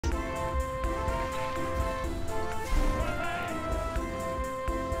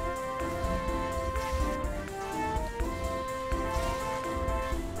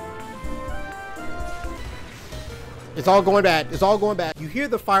It's all going bad. It's all going bad. You hear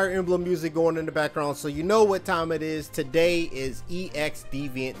the Fire Emblem music going in the background, so you know what time it is. Today is EX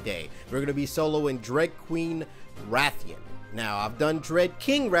Deviant Day. We're going to be soloing Dreadqueen Rathian. Now, I've done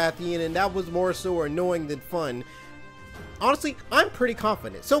Dreadqueen Rathian, and that was more so annoying than fun. Honestly, I'm pretty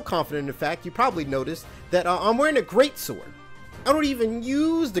confident. So confident, in fact, you probably noticed that I'm wearing a Greatsword. I don't even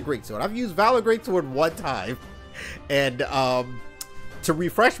use the Greatsword. I've used Valor Greatsword one time. And to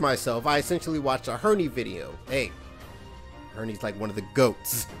refresh myself, I essentially watched a Hernie video. Hey, Hernie's like one of the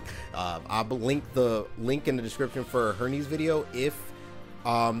GOATs. I'll link the link in the description for Hernie's video if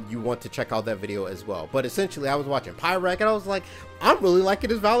you want to check out that video as well. But essentially, I was watching Pyrac and I was like, I'm really liking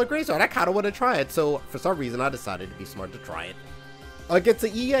this Valor Greatsword. I kind of want to try it. So for some reason, I decided to be smart to try it against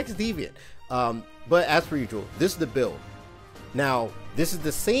the EX Deviant. But as per usual, this is the build. Now, this is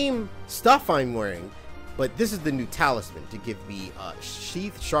the same stuff I'm wearing, but this is the new talisman to give me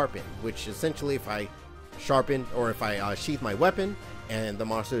sheath sharpen, which essentially if I sharpen or if I sheath my weapon and the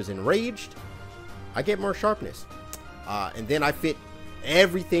monster is enraged, I get more sharpness. And then I fit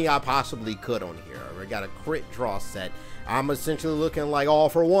everything I possibly could on here. I got a crit draw set. I'm essentially looking like all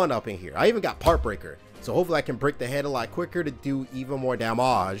for one up in here. I even got part breaker, so hopefully I can break the head a lot quicker to do even more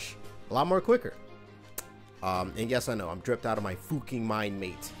damage a lot more quicker. And yes, I know I'm dripped out of my fucking mind,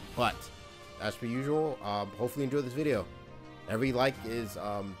 mate, but as per usual, hopefully you enjoy this video. Every like is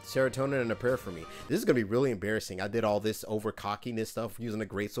serotonin and a prayer for me. This is gonna be really embarrassing. I did all this over cockiness stuff using a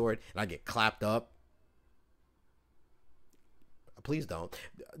greatsword and I get clapped up. Please don't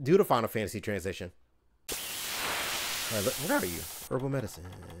do the Final Fantasy transition. All right, where are you? Herbal medicine.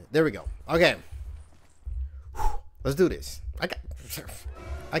 There we go. Okay, let's do this.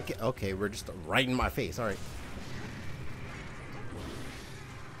 Okay, we're just right in my face. All right.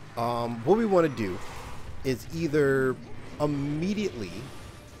 What we want to do is either immediately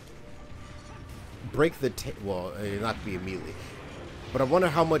break the well, not to be immediately, but I wonder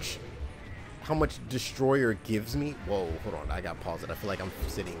how much destroyer gives me. Whoa, hold on, I got to pause it. I feel like I'm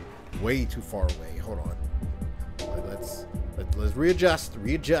sitting way too far away. Hold on. Let's readjust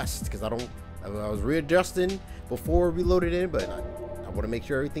because I was readjusting before we loaded in, but I want to make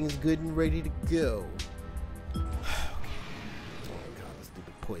sure everything's good and ready to go. Okay. Oh my god, this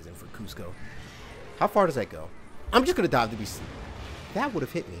stupid poison for Cusco. How far does that go? I'm just gonna dive to be. That would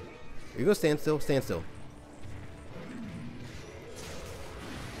have hit me. You're gonna stand still. Stand still.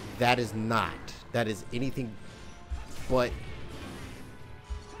 That is not. That is anything but.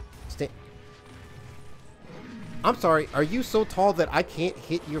 Stand. I'm sorry. Are you so tall that I can't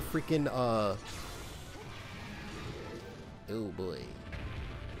hit your freaking Oh boy.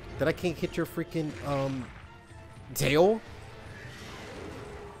 That I can't hit your freaking tail?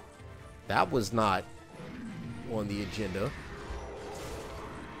 That was not on the agenda.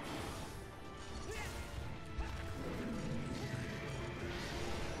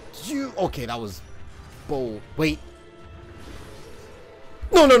 Okay, that was bold. Wait.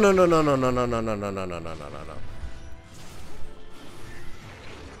 No.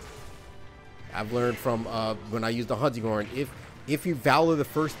 I've learned from when I used the hunting horn, if you valor the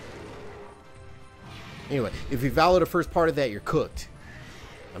first if you valor the first part of that, you're cooked.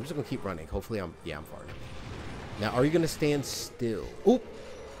 I'm just gonna keep running. Hopefully I'm far enough. Now, are you gonna stand still? Oop.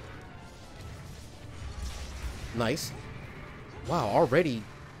 Nice. Wow, already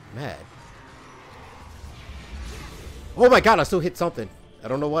mad. Oh my god, I still hit something. I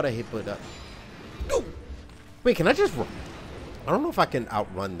don't know what I hit, but no. Wait, can I just run? I don't know if I can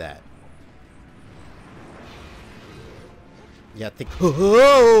outrun that. Yeah, I think.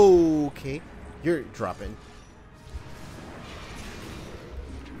 Oh, okay. You're dropping.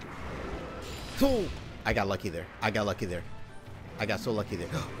 Oh, I got lucky there. I got so lucky there.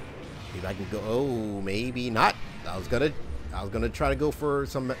 Maybe I can go. Oh, maybe not. I was gonna try to go for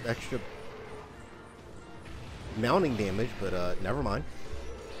some extra mounting damage, but never mind.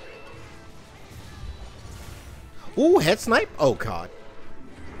 Ooh, head snipe. Oh god.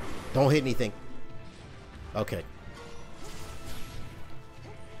 Don't hit anything. Okay.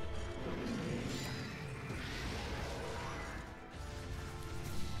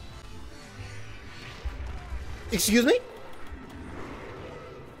 Excuse me?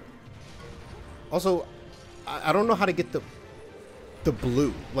 Also, I don't know how to get the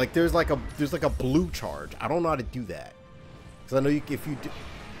blue. Like there's like a blue charge. I don't know how to do that. Cuz I know if you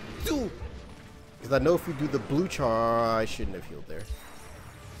do because I know if you do the blue charge, I shouldn't have healed there.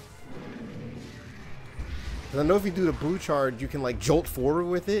 Cuz I know if you do the blue charge, you can like jolt forward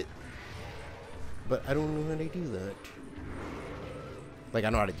with it. But I don't know how to do that. Like I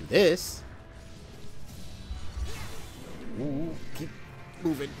know how to do this. Ooh, keep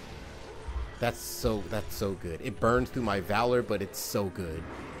moving. That's so good. It burns through my Valor, but it's so good.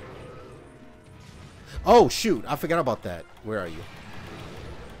 Oh shoot, I forgot about that. Where are you?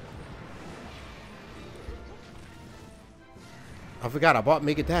 I forgot I bought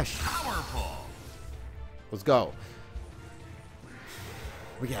Mega Dash. Powerful. Let's go.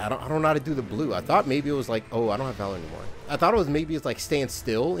 But yeah, I don't know how to do the blue. I thought maybe it was like, oh, I don't have Valor anymore. I thought it was maybe it's like stand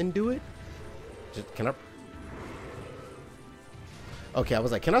still and do it. Just, can I? Okay, I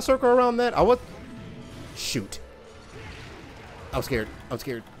was like, can I circle around that? I was. Shoot. I'm scared. I'm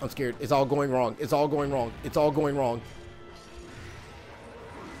scared. I'm scared. It's all going wrong. It's all going wrong. It's all going wrong.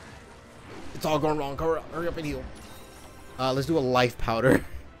 It's all going wrong. Hurry up and heal. Let's do a life powder.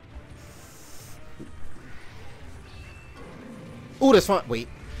 Ooh, that's fine. Wait.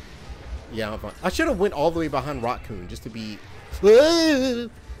 Yeah, I'm fine. I should have went all the way behind Raccoon just to be... I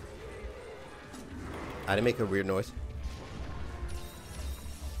didn't make a weird noise.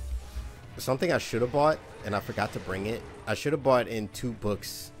 Something I should have bought, and I forgot to bring it. I should have bought in 2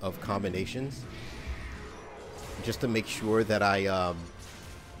 books of combinations. Just to make sure that I...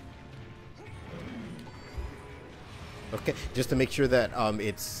 Okay, just to make sure that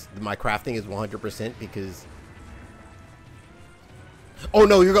it's... My crafting is 100% because... Oh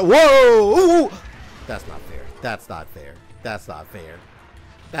no, you're going. Whoa! Ooh! That's not fair. That's not fair. That's not fair.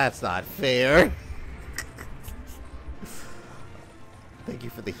 That's not fair. Thank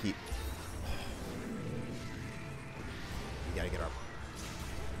you for the heat. We gotta get our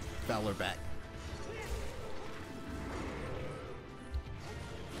Valor back.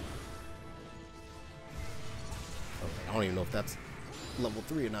 Okay, I don't even know if that's level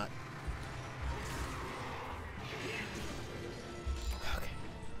 3 or not.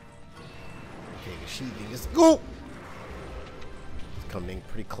 Okay, the sheathing is go. It's coming in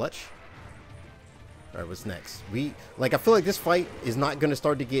pretty clutch. All right, what's next? I feel like this fight is not gonna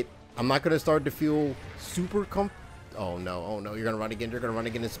start to get. I'm not gonna start to feel super Oh no! Oh no! You're gonna run again. You're gonna run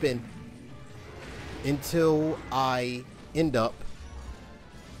again and spin until I end up.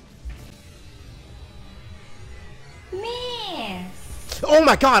 Miss. Oh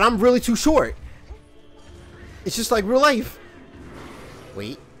my God! I'm really too short. It's just like real life.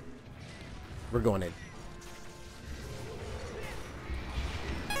 Wait. We're going in.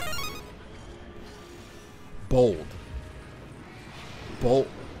 Bold. Bold.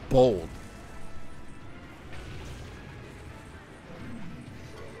 Bold.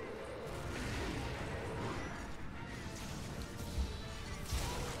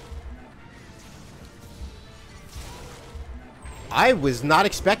 I was not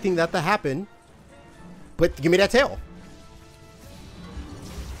expecting that to happen, but give me that tail.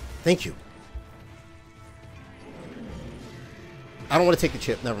 Thank you. I don't want to take the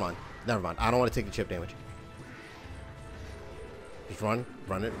chip. Never mind. Never mind. I don't want to take the chip damage. Just run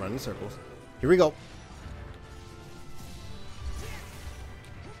it, run in circles. Here we go.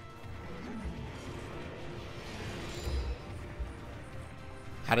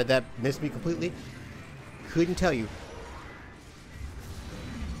 How did that miss me completely? Couldn't tell you.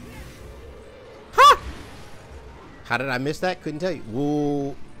 Ha! How did I miss that? Couldn't tell you.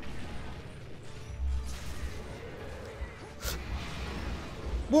 Whoa.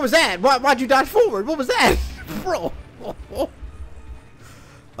 What was that? Why'd you dodge forward? What was that? Bro.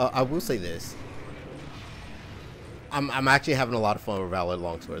 I will say this. I'm actually having a lot of fun with Valor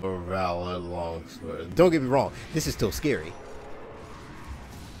Longsword. Don't get me wrong. This is still scary.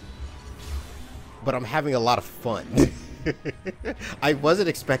 But I'm having a lot of fun. I wasn't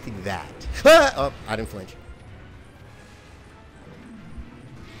expecting that. Oh, I didn't flinch.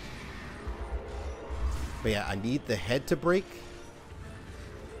 But yeah, I need the head to break.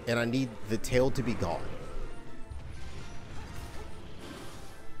 And I need the tail to be gone.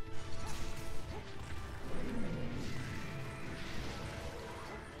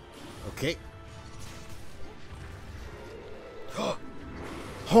 Okay.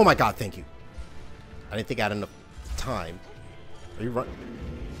 Oh my God, thank you. I didn't think I had enough time. Are you running?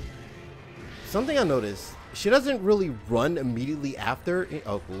 Something I noticed, she doesn't really run immediately after.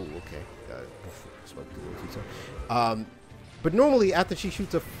 Oh, okay. But normally after she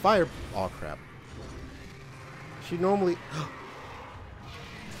shoots a fire... Oh, crap. She normally...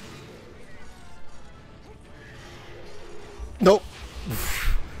 Nope.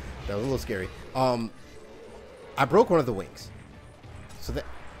 That was a little scary. I broke one of the wings. So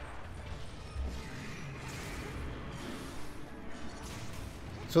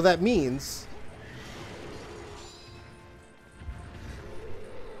that means...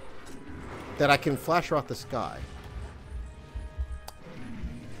 that I can flash her off the sky.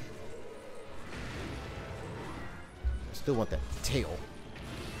 Still want that tail.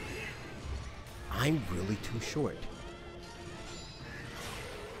 I'm really too short.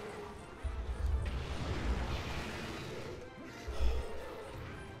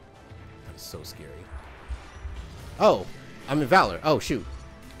 That's so scary. Oh, I'm in Valor. Oh shoot.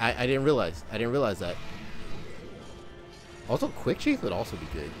 I didn't realize. I didn't realize that. Also, quick chase would also be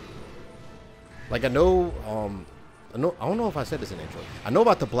good. Like I don't know if I said this in the intro. I know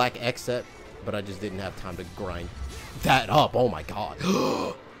about the Black X set, but I just didn't have time to grind that up. Oh my god.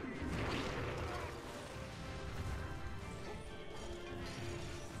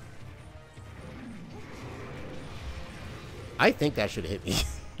 I think that should have hit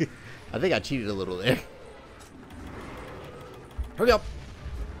me. I think I cheated a little there. Hurry up.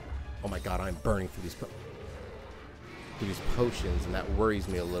 Oh my god, I'm burning through these potions, and that worries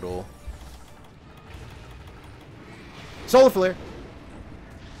me a little. Solar Flare.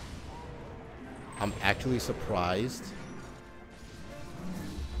 I'm actually surprised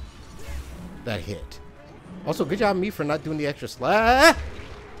that hit. Also, good job me for not doing the extra slash.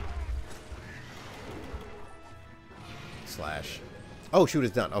 Oh, shoot,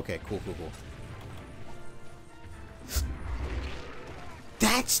 it's done. Okay, cool.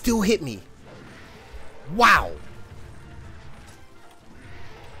 That still hit me. Wow.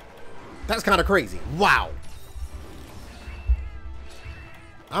 That's kind of crazy. Wow.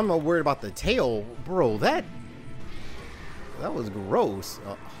 I'm not worried about the tail, bro. That was gross.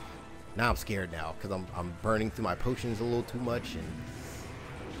 Now I'm scared now because I'm burning through my potions a little too much and.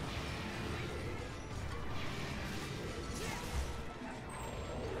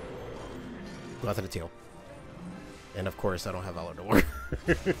 Go after the tail. And of course, I don't have Valor to work.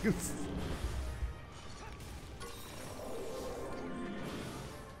 1,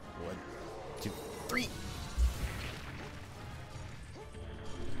 2, 3.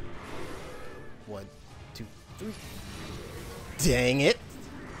 1, 2, 3. Dang it.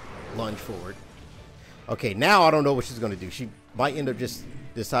 Lunge forward. Okay, now I don't know what she's going to do. She might end up just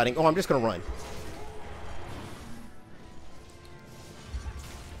deciding, oh, I'm just going to run.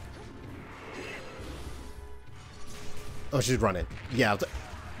 Oh, she's running. Yeah.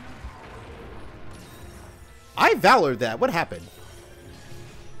 I Valored that. What happened?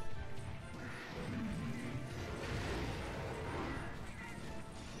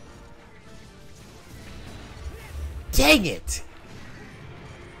 Dang it!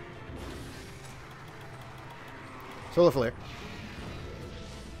 Solar Flare.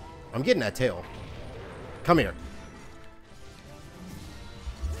 I'm getting that tail. Come here.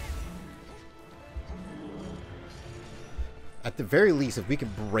 At the very least, if we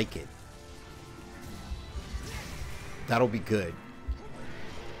can break it, that'll be good.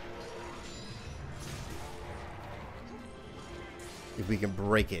 If we can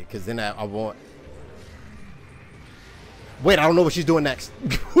break it, because then I won't. Wait, I don't know what she's doing next.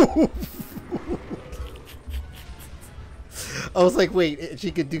 I was like, wait,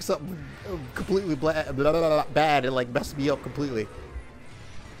 she could do something completely bad and like mess me up completely.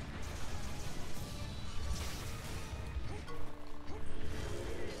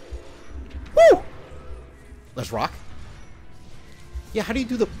 Woo! Let's rock. Yeah, how do you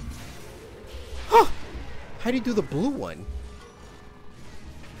do the... Huh! How do you do the blue one?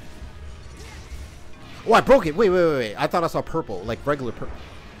 Oh, I broke it. Wait. I thought I saw purple. Like regular purple.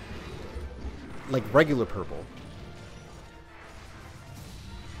 Like regular purple.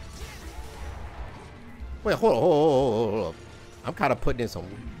 Wait, hold on. I'm kind of putting in some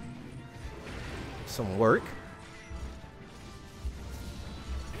work.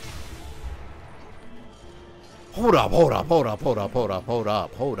 Hold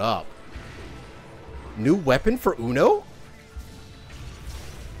up. New weapon for Uno?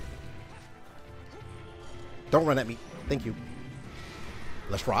 Don't run at me. Thank you.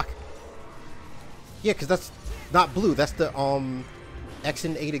 Let's rock. Yeah, because that's not blue. That's the X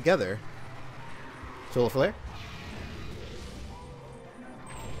and A together. Solar Flare.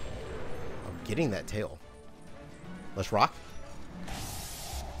 I'm getting that tail. Let's rock.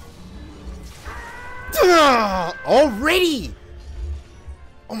 Already!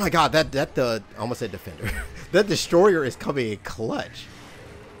 Oh my god, I almost said defender. That destroyer is coming in clutch.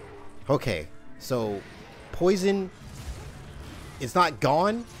 Okay, so poison is not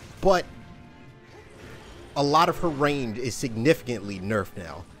gone, but a lot of her range is significantly nerfed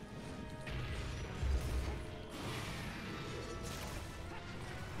now.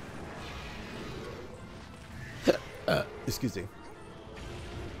 Excuse me.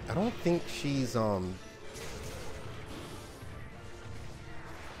 I don't think she's oh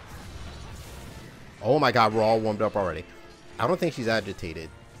my god, we're all warmed up already. I don't think she's agitated,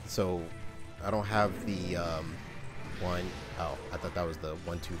 so I don't have the one. Oh, I thought that was the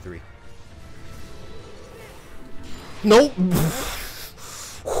 1, 2, 3. Nope.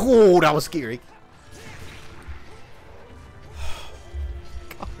 Oh, that was scary.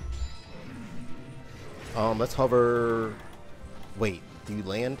 Let's hover. Wait, do you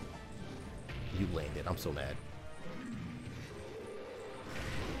land? You landed. I'm so mad.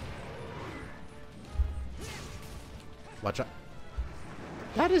 Watch out.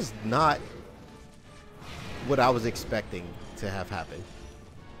 That is not what I was expecting to have happen.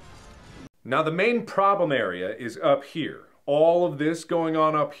 Now the main problem area is up here. All of this going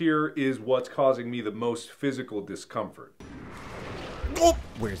on up here is what's causing me the most physical discomfort. Oh,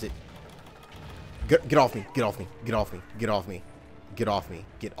 where is it? Get off me. Get off me. Get off me. Get off me. Get off me.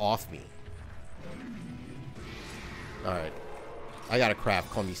 Get off me. Alright. I got a craft.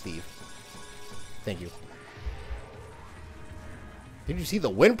 Call me Steve. Thank you. Did you see the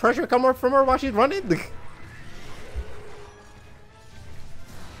wind pressure come up from her while she's running?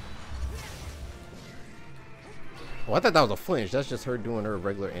 Oh, I thought that was a flinch. That's just her doing her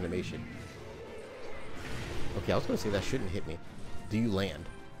regular animation. Okay, I was going to say that shouldn't hit me. Do you land?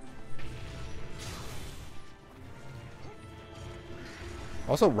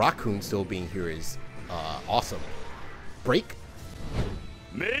 Also, Raccoon still being here is awesome. Break.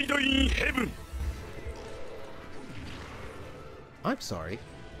 Made in heaven. I'm sorry.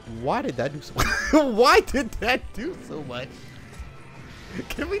 Why did that do so much? Why did that do so much?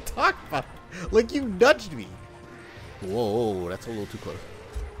 Can we talk about it? Like, you nudged me. Whoa, that's a little too close.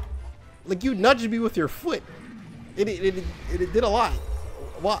 Like, you nudged me with your foot. It did a lot.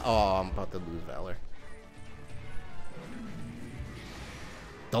 What? Oh, I'm about to lose Valor.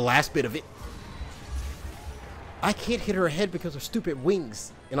 The last bit of it. I can't hit her head because of stupid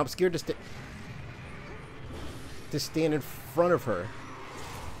wings. And I'm scared to stand in front of her.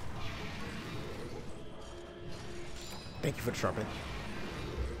 Thank you for the sharpen.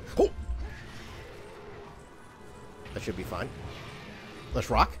 Oh! That should be fine. Let's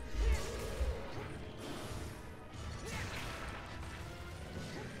rock.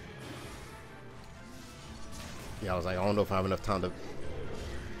 Yeah, I was like, I don't know if I have enough time to...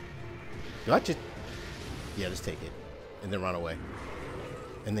 Do I just... Yeah, just take it. And then run away.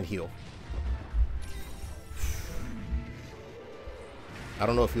 And then heal. I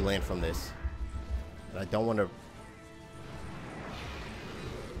don't know if you land from this. But I don't want to...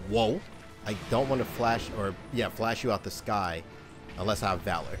 Whoa. I don't want to flash, or... Yeah, flash you out the sky. Unless I have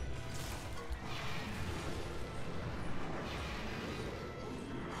Valor.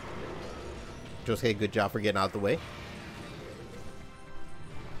 Josuke, good job for getting out of the way. Of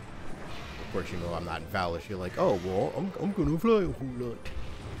course, you know I'm not in Valor. You're like, oh, well, I'm gonna fly a whole lot.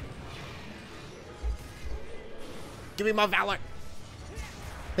 Give me my Valor.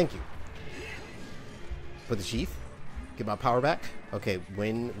 Thank you. For the sheath. Get my power back. Okay,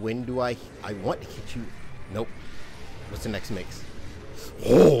 when do I want to hit you? Nope. What's the next mix?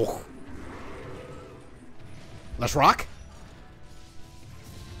 Oh! Let's rock.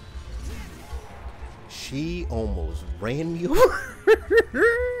 She almost ran me over.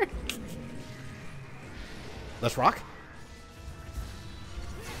 Let's rock.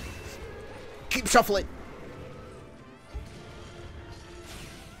 Keep shuffling.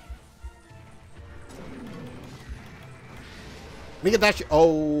 Let me get that.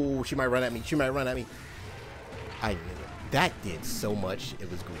 Oh, she might run at me. She might run at me. I knew it. That did so much. It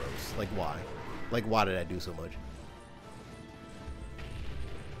was gross. Like, why? Like, why did I do so much?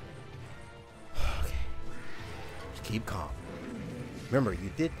 Okay. Just keep calm. Remember, you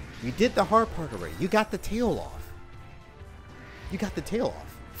did the hard part already. You got the tail off. You got the tail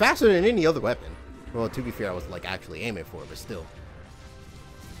off. Faster than any other weapon. Well, to be fair, I was like actually aiming for it, but still.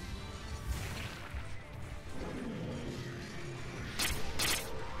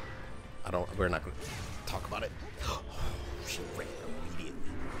 We're not going to talk about it. Oh, she ran immediately.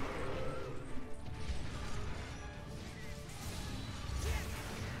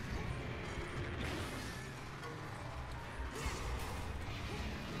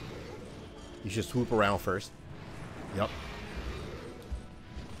 You should swoop around first. Yep.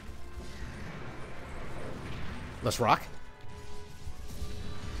 Let's rock.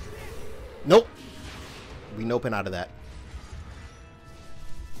 Nope. We noping out of that.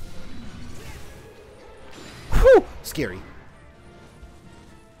 Whew! Scary.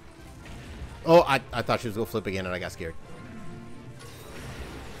 Oh, I thought she was going to flip again and I got scared.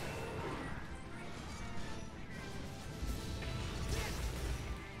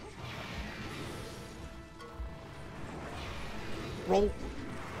 Roll.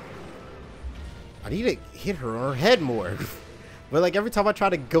 I need to hit her on her head more. But like every time I try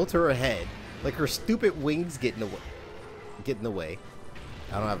to go to her head, like her stupid wings get in the way.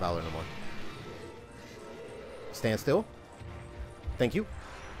 I don't have Valor no more. Stand still. Thank you.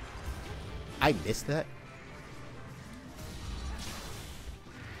 I missed that.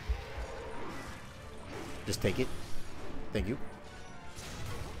 Just take it. Thank you.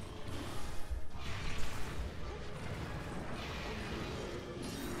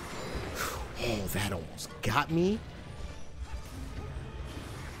 Oh, that almost got me.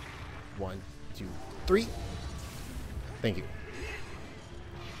 1, 2, 3. Thank you.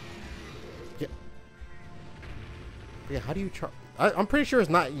 Yeah. Yeah, how do you charge? I'm pretty sure it's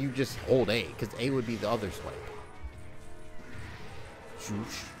not you just hold A, because A would be the other swipe.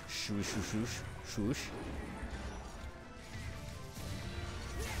 Shoosh, shoosh, shoosh, shoosh.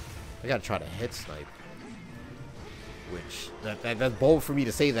 I gotta try to head snipe. Which, that's bold for me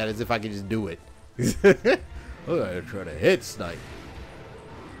to say that as if I could just do it. I gotta try to head snipe.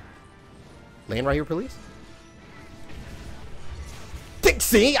 Land right here, please.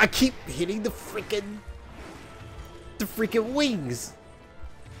 See, I keep hitting the freaking wings.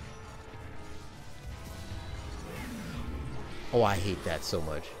 Oh, I hate that so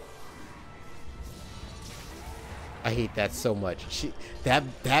much. I hate that so much.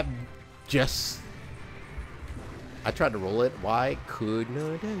 That just. I tried to roll it. Why could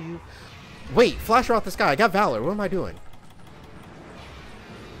not you? Wait, flash her off the sky. I got Valor. What am I doing?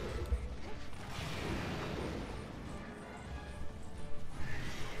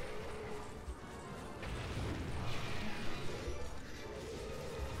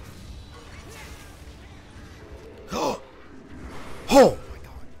 Oh my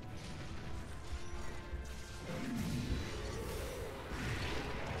god.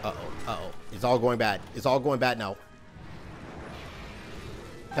 Uh-oh, uh-oh. It's all going bad. It's all going bad now.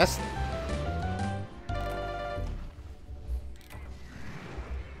 That's...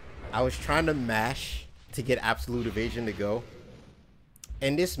 I was trying to mash to get absolute evasion to go.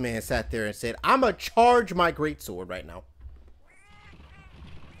 And this man sat there and said, I'ma charge my greatsword right now.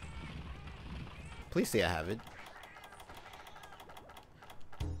 Please say I have it.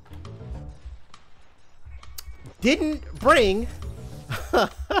 Didn't bring.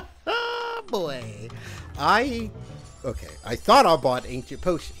 Boy. Okay. I thought I bought ancient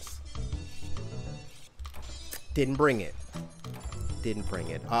potions. Didn't bring it. Didn't bring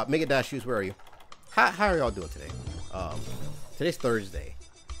it. Mega Dash Shoes, where are you? How are y'all doing today? Today's Thursday.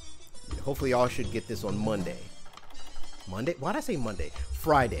 Hopefully y'all should get this on Monday. Monday? Why'd I say Monday?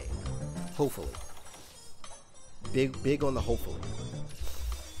 Friday. Hopefully. Big on the hopefully.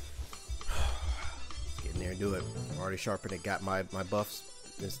 Get in there and do it. Already sharpened it. Got my buffs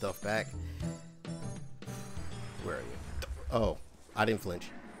and stuff back. Where are you? Oh, I didn't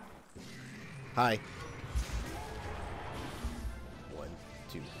flinch. Hi. 1,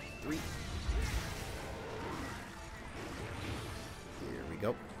 2, 3. Here we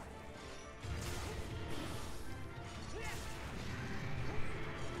go.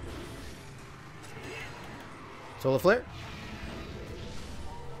 Solar Flare.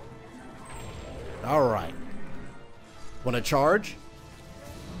 Alright. Want to charge?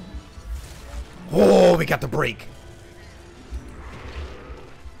 Oh, we got the break.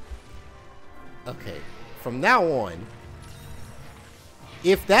 Okay. From now on,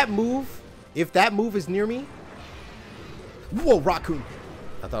 if that move is near me. Whoa, Raccoon.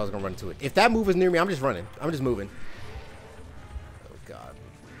 I thought I was gonna run into it. If that move is near me, I'm just running. I'm just moving. Oh god.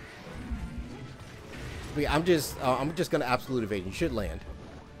 I'm just gonna absolute evade. You should land.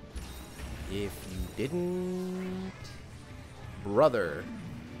 If you didn't, brother.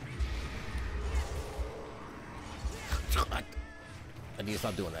 I need to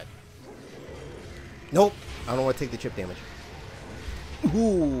stop doing that. Nope. I don't want to take the chip damage.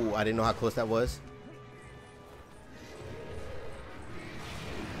 Ooh, I didn't know how close that was.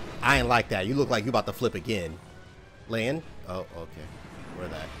 I ain't like that. You look like you about to flip again. Land? Oh, okay. Where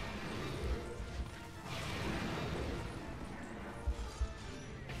that?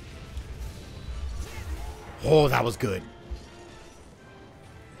 Oh, that was good.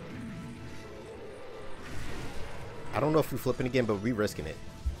 I don't know if we're flipping again, but we're risking it.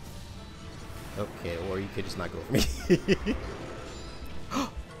 Okay, or you could just not go for me.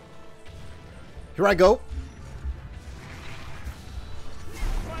 Here I go.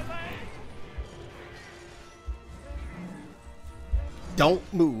 Don't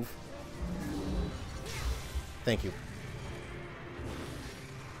move. Thank you.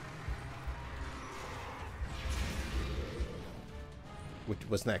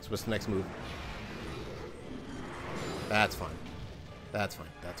 What's next? What's the next move? That's fine. That's fine.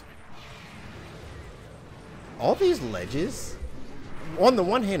 That's fine. All these ledges, on the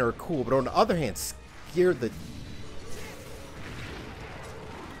one hand, are cool, but on the other hand, scare the...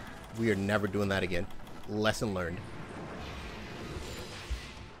 We are never doing that again. Lesson learned.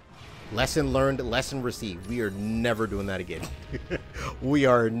 Lesson learned, lesson received. We are never doing that again. We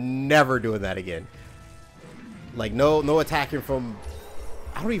are never doing that again. Like, no attacking from...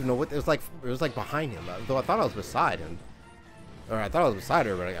 I don't even know what... It was like behind him. Though I thought I was beside him. Or I thought I was beside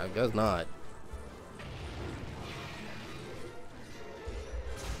her, but I guess not.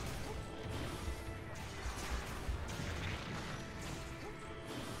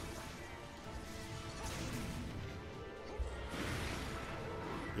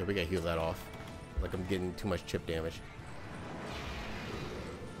 Yeah, we gotta heal that off. Like I'm getting too much chip damage.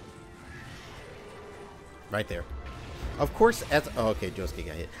 Right there. Of course, as... Oh, okay, Josuke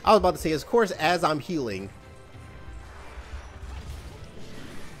got hit. I was about to say, of course, as I'm healing...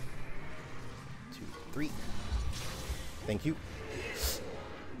 2, 3. Thank you.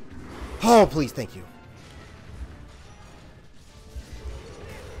 Oh, please, thank you.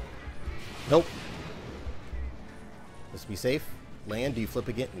 Nope. Let's be safe. Land, do you flip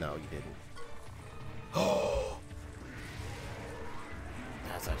again? No, you didn't. Oh,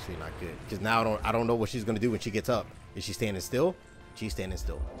 that's actually not good. Because now I don't know what she's gonna do when she gets up. Is she standing still? She's standing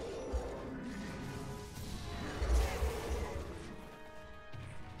still.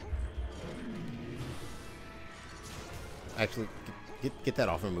 Actually, get that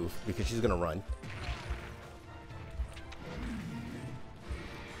off her move because she's gonna run.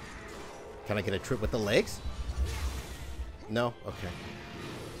 Can I get a trip with the legs? No? Okay.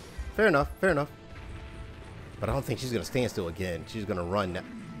 Fair enough. Fair enough. But I don't think she's going to stand still again. She's going to run now.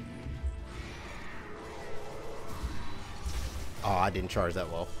 Oh, I didn't charge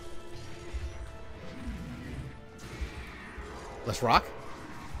that well. Let's rock.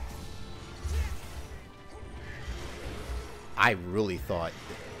 I really thought...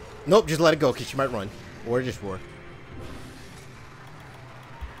 Nope, just let it go because she might run. Or just roar.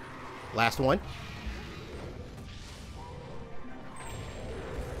 Last one.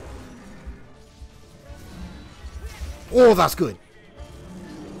 Oh, that's good.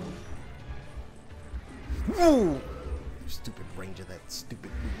 Whoa! Stupid range of that stupid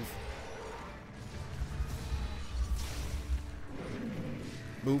move.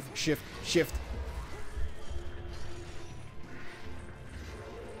 Move, shift, shift.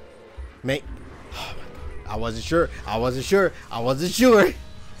 Mate. Oh my God. I wasn't sure. I wasn't sure. I wasn't sure.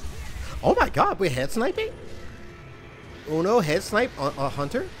 Oh my God, we're head sniping? Oh no, head snipe on a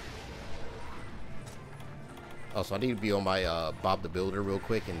hunter? Oh, so I need to be on my Bob the Builder real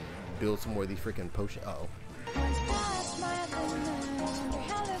quick and build some more of these freaking potions. Uh-oh.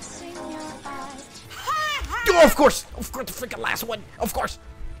 Oh, of course! Of course, the freaking last one! Of course!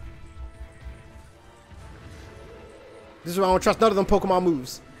 This is why I don't trust none of them Pokemon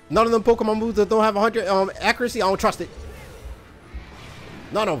moves. None of them Pokemon moves that don't have 100 accuracy, I don't trust it.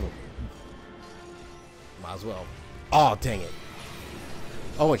 None of them. Might as well. Oh, dang it.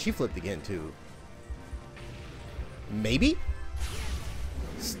 Oh, and she flipped again, too. Maybe?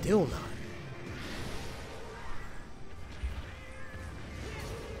 Still not.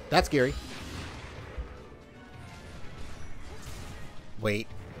 That's scary. Wait.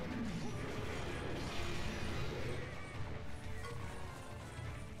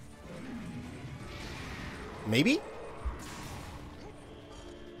 Maybe?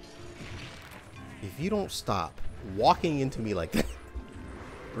 If you don't stop walking into me like that,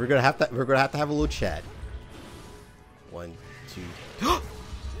 we're gonna have to have a little chat. 1, 2.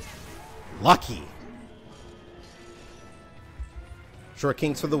 Lucky. Short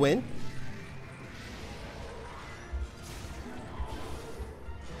Kings for the win.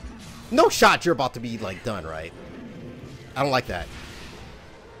 No shot you're about to be like done, right? I don't like that.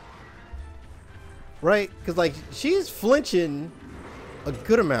 Right? Because like she's flinching a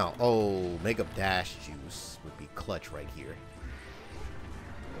good amount. Oh, makeup dash juice would be clutch right here.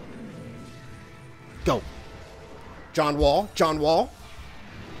 Go. John Wall. John Wall.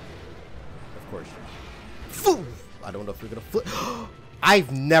 Of course. Foo! I don't know if you're going to flip.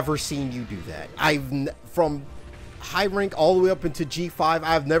 I've never seen you do that. From high rank all the way up into G5,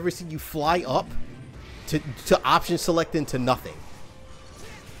 I've never seen you fly up to option select into nothing.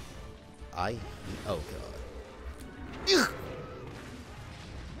 Oh, God. Ugh.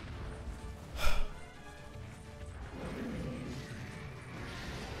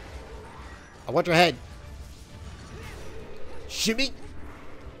 I want your head. Shimmy.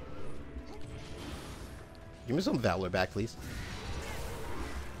 Give me some Valor back, please.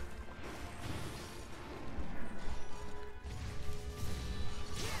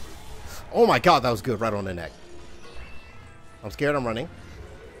 Oh my God, that was good. Right on the neck. I'm scared. I'm running.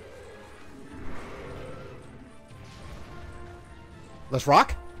 Let's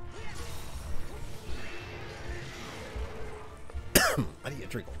rock. I need a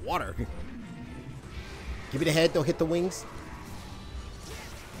drink of water. Give me the head, don't hit the wings.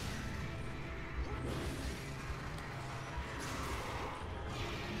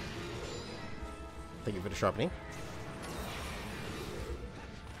 Thank you for the sharpening.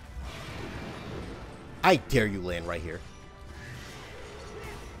 I dare you land right here.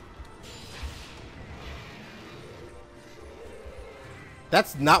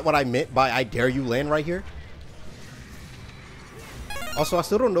 That's not what I meant by I dare you land right here. Also, I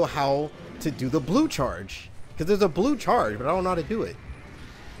still don't know how to do the blue charge. Because there's a blue charge, but I don't know how to do it.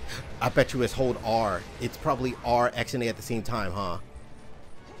 I bet you it's hold R. It's probably R, X, and A at the same time, huh?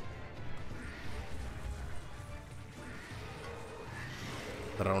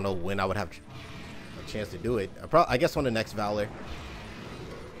 But I don't know when I would have a chance to do it. I guess on the next Valor.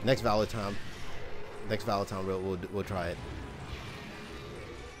 Next Valor time. Next Valor time we'll try it.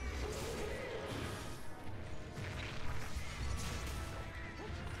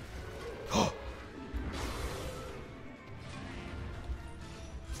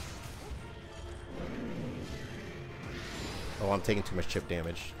 Oh, I'm taking too much chip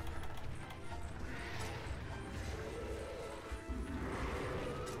damage.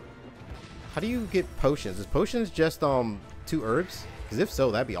 How do you get potions? Is potions just 2 herbs? Because if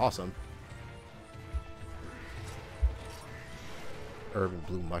so, that'd be awesome. Herb and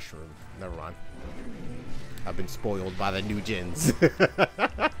blue mushroom. Never mind. I've been spoiled by the new gens.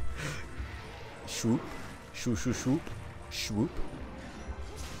 Swoop. Swoop, swoop, swoop. Swoop.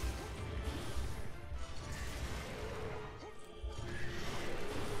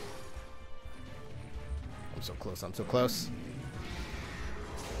 I'm so close. I'm so close.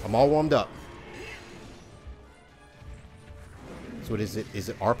 I'm all warmed up. So what is it? Is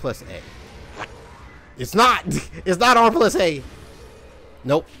it R plus A? It's not! It's not R plus A!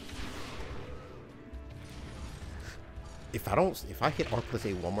 Nope. If I hit R plus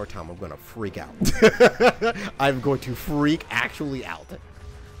A one more time, I'm gonna freak out. I'm going to freak actually out.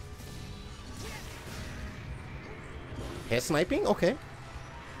 Head sniping? Okay.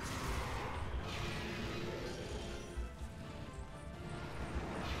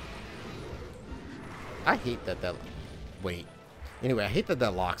 I hate that wait. Anyway, I hate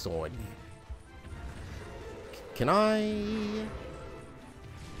that locks on. Can I?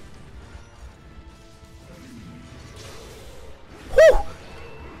 Whew!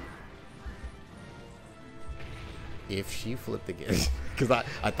 If she flipped again. Because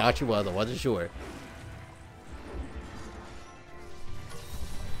I thought she was. I wasn't sure.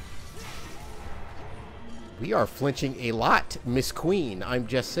 We are flinching a lot, Miss Queen. I'm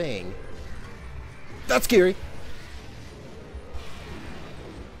just saying. That's scary.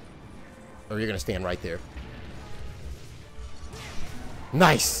 Or you're gonna stand right there.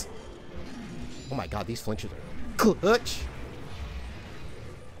 Nice. Oh my god, these flinches are clutch.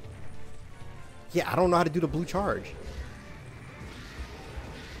 Yeah, I don't know how to do the blue charge.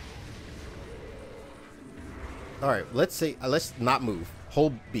 Alright, let's not move.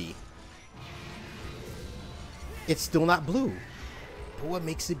 Hold B. It's still not blue. But what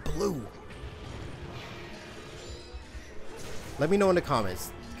makes it blue? Let me know in the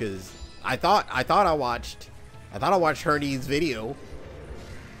comments, because I thought I watched Hernie's video,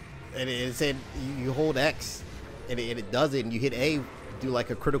 and it said you hold X, and it does it, and you hit A, do like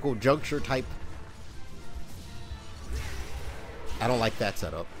a critical juncture type. I don't like that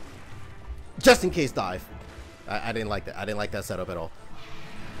setup. Just in case dive. I didn't like that. I didn't like that setup at all.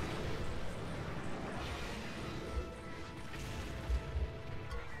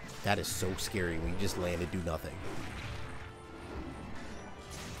 That is so scary when you just land and do nothing.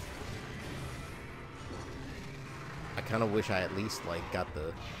 I kind of wish I at least like got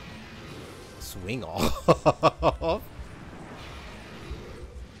the swing off.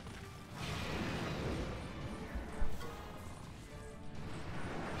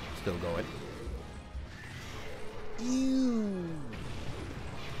 Still going. Ew.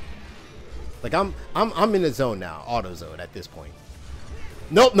 Like I'm in the zone now, auto zone at this point.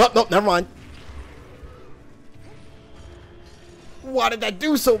 Nope, never mind. Why did that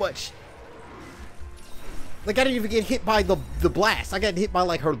do so much? Like, I didn't even get hit by the blast. I got hit by,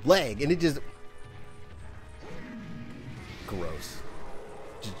 like, her leg, and it just... Gross.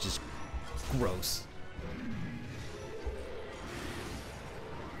 Just gross.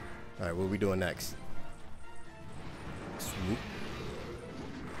 Alright, what are we doing next? Swoop.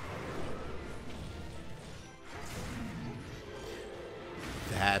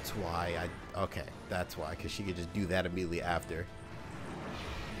 That's why okay, that's why, because she could just do that immediately after.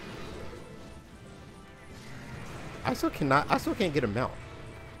 I still can't get a mount.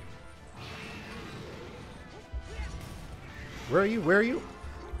 Where are you? Where are you?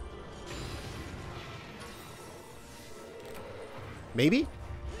 Maybe?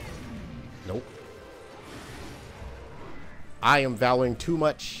 Nope. I am valuing too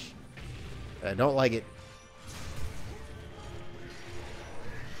much. I don't like it.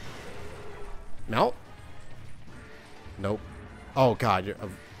 No? Nope. Oh god, you're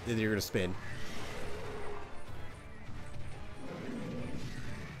gonna spin.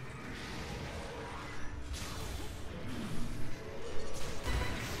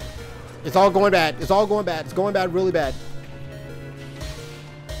 It's all going bad. It's all going bad. It's going bad really bad.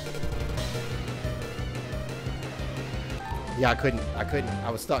 Yeah, I couldn't.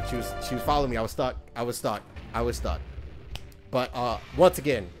 I was stuck. She was following me. I was stuck. But once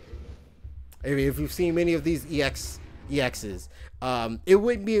again, if you've seen many of these EXs, it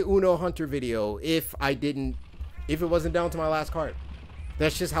wouldn't be an Uno Hunter video if it wasn't down to my last card.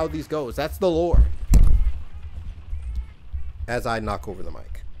 That's just how these goes. That's the lore. As I knock over the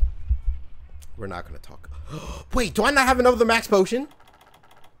mic. We're not going to talk. Wait, do I not have another max potion?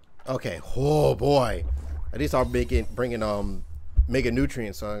 Okay. Oh boy. At least I'll bringing mega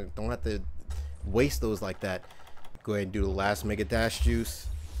nutrients, so I don't have to waste those like that. Go ahead and do the last mega dash juice.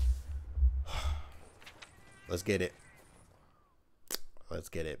 Let's get it. Let's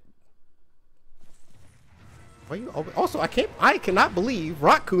get it. Why you also I cannot believe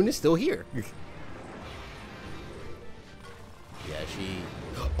Rockcoon is still here. Yeah, she.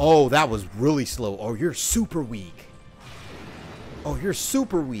 Oh, that was really slow. Oh, you're super weak. Oh, you're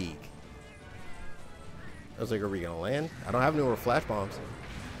super weak. I was like, are we gonna land? I don't have any more flash bombs.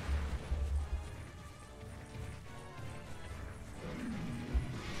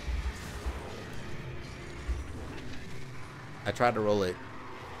 I tried to roll it.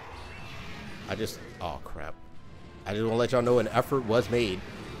 Oh crap. I just want to let y'all know an effort was made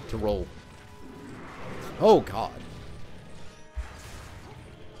to roll. Oh god.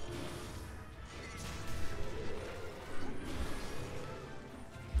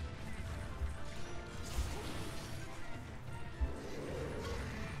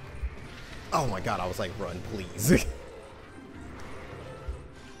 Oh my god, I was like, run, please.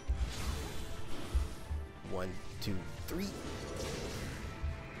 1, 2, 3.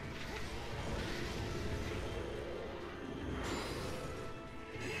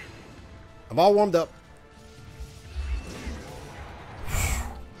 I'm all warmed up.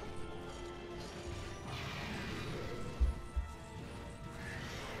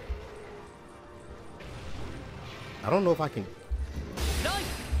 I don't know if I can.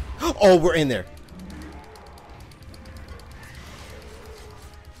 Oh, we're in there.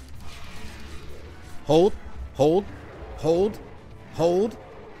 Hold, hold, hold, hold.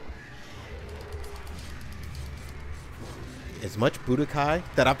 As much Budokai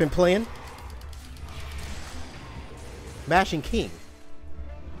that I've been playing. Mashing King.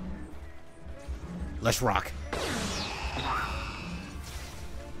 Let's rock.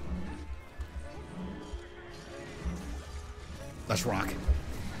 Let's rock.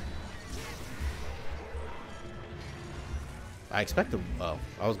 I expect the. Oh,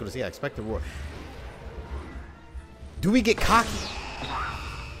 I was gonna say I expect the roar. Do we get cocky?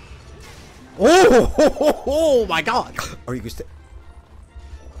 Oh my god! Are you gonna stay?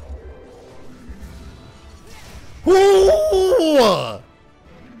 Ooh!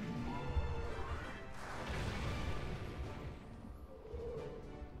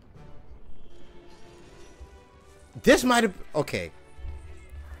 This might have. Okay.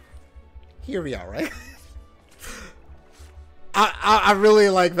 Here we are, right? I really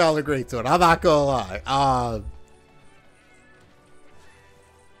like Valor Greatsword. I'm not gonna lie.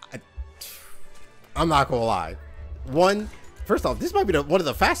 I'm not gonna lie. First off, this might be one of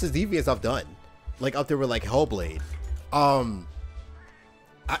the fastest deviants I've done. Like up there with like Hellblade.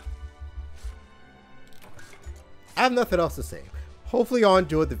 I have nothing else to say. Hopefully y'all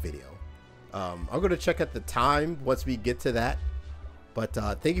enjoyed the video. I'm gonna check at the time once we get to that. But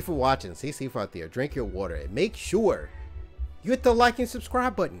thank you for watching. Stay safe out there. Drink your water and make sure you hit the like and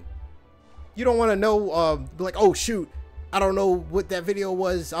subscribe button. You don't want to know, like, oh shoot, I don't know what that video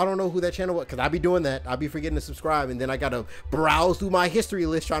was. I don't know who that channel was, because I be doing that. I be forgetting to subscribe, and then I gotta browse through my history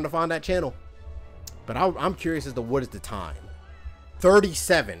list trying to find that channel. But I'm curious as to what is the time.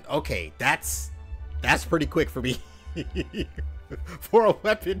 37. Okay, that's pretty quick for me for a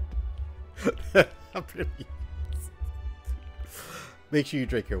weapon. Make sure you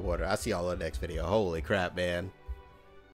drink your water. I'll see y'all in the next video. Holy crap, man.